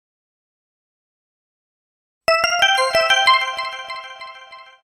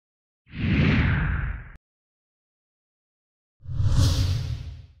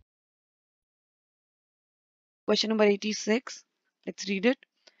Question number 86. Let's read it.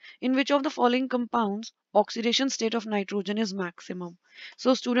 In which of the following compounds oxidation state of nitrogen is maximum?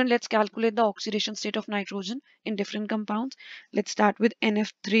 So student, let's calculate the oxidation state of nitrogen in different compounds. Let's start with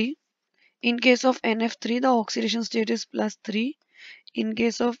NF3. In case of NF3, the oxidation state is +3. In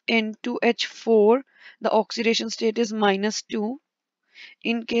case of N2H4, the oxidation state is -2.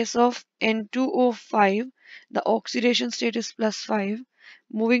 In case of N2O5, the oxidation state is +5.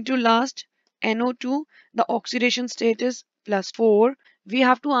 Moving to last, NO2, the oxidation state is +4. We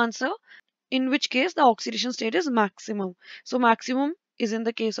have to answer in which case the oxidation state is maximum. So maximum is in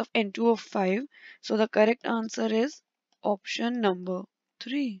the case of N2O5. So the correct answer is option number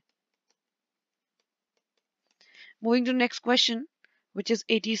 3. Moving to next question, which is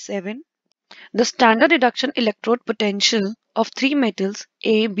 87. The standard reduction electrode potential of three metals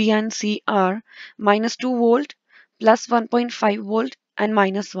A, B and C are -2 volt, +1.5 volt and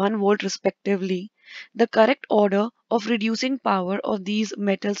 -1 volt respectively. The correct order of reducing power of these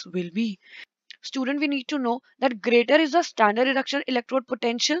metals will be. Student, we need to know that greater is the standard reduction electrode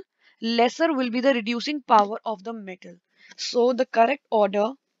potential, lesser will be the reducing power of the metal. So the correct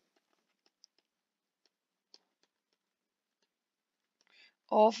order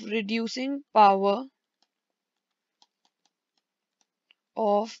of reducing power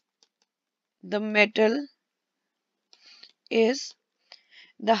of the metal is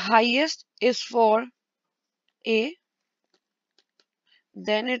the highest is for A,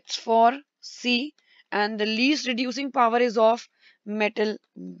 then it's for C, and the least reducing power is of metal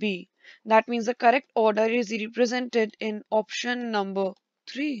B. That means the correct order is represented in option number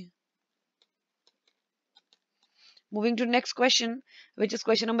 3. Moving to next question, which is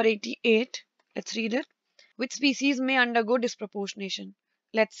question number 88. Let's read it. Which species may undergo disproportionation?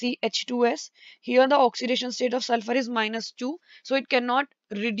 Let's see H2S. Here the oxidation state of sulfur is -2, so it cannot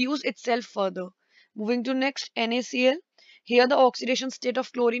reduce itself further. Moving to next, NaCl. Here the oxidation state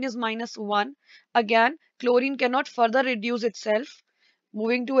of chlorine is -1. Again, chlorine cannot further reduce itself.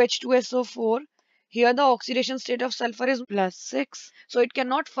 Moving to H2SO4. Here the oxidation state of sulfur is +6, so it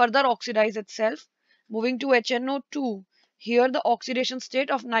cannot further oxidize itself. Moving to HNO2. Here the oxidation state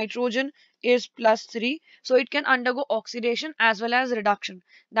of nitrogen is +3, so it can undergo oxidation as well as reduction.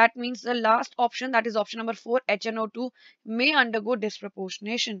 That means the last option, that is option number 4, HNO2, may undergo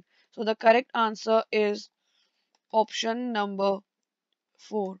disproportionation. So the correct answer is option number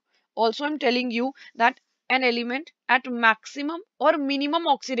 4. Also, I'm telling you that an element at maximum or minimum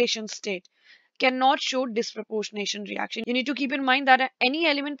oxidation state cannot show disproportionation reaction. You need to keep in mind that any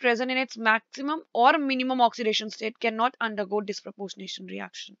element present in its maximum or minimum oxidation state cannot undergo disproportionation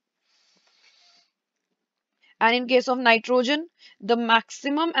reaction. And in case of nitrogen, the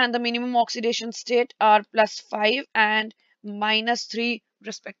maximum and the minimum oxidation state are +5 and -3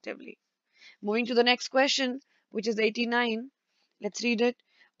 respectively. Moving to the next question, which is 89. Let's read it.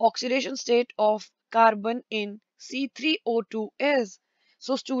 Oxidation state of carbon in C3O2 is.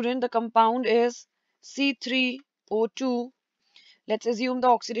 So student, the compound is C3O2. Let's assume the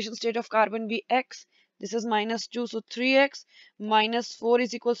oxidation state of carbon be X. This is -2, so 3x -4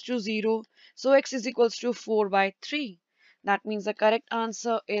 is equals to 0. So x is equals to 4/3. That means the correct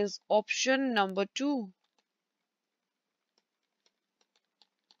answer is option number 2.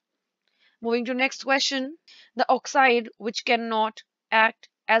 Moving to next question. The oxide which cannot act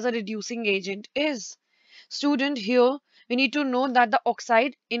as a reducing agent is. Student, here we need to know that the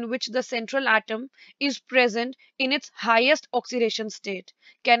oxide in which the central atom is present in its highest oxidation state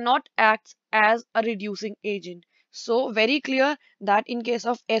cannot act as a reducing agent. So very clear that in case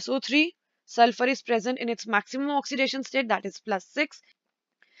of SO3, sulfur is present in its maximum oxidation state, that is +6.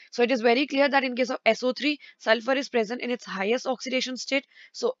 So it is very clear that in case of SO3, sulfur is present in its highest oxidation state,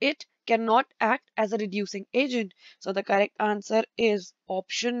 so it cannot act as a reducing agent. So the correct answer is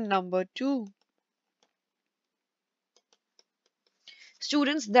option number 2.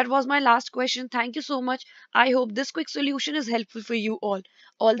 Students, that was my last question. Thank you so much. I hope this quick solution is helpful for you all.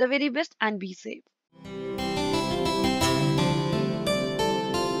 All the very best and be safe.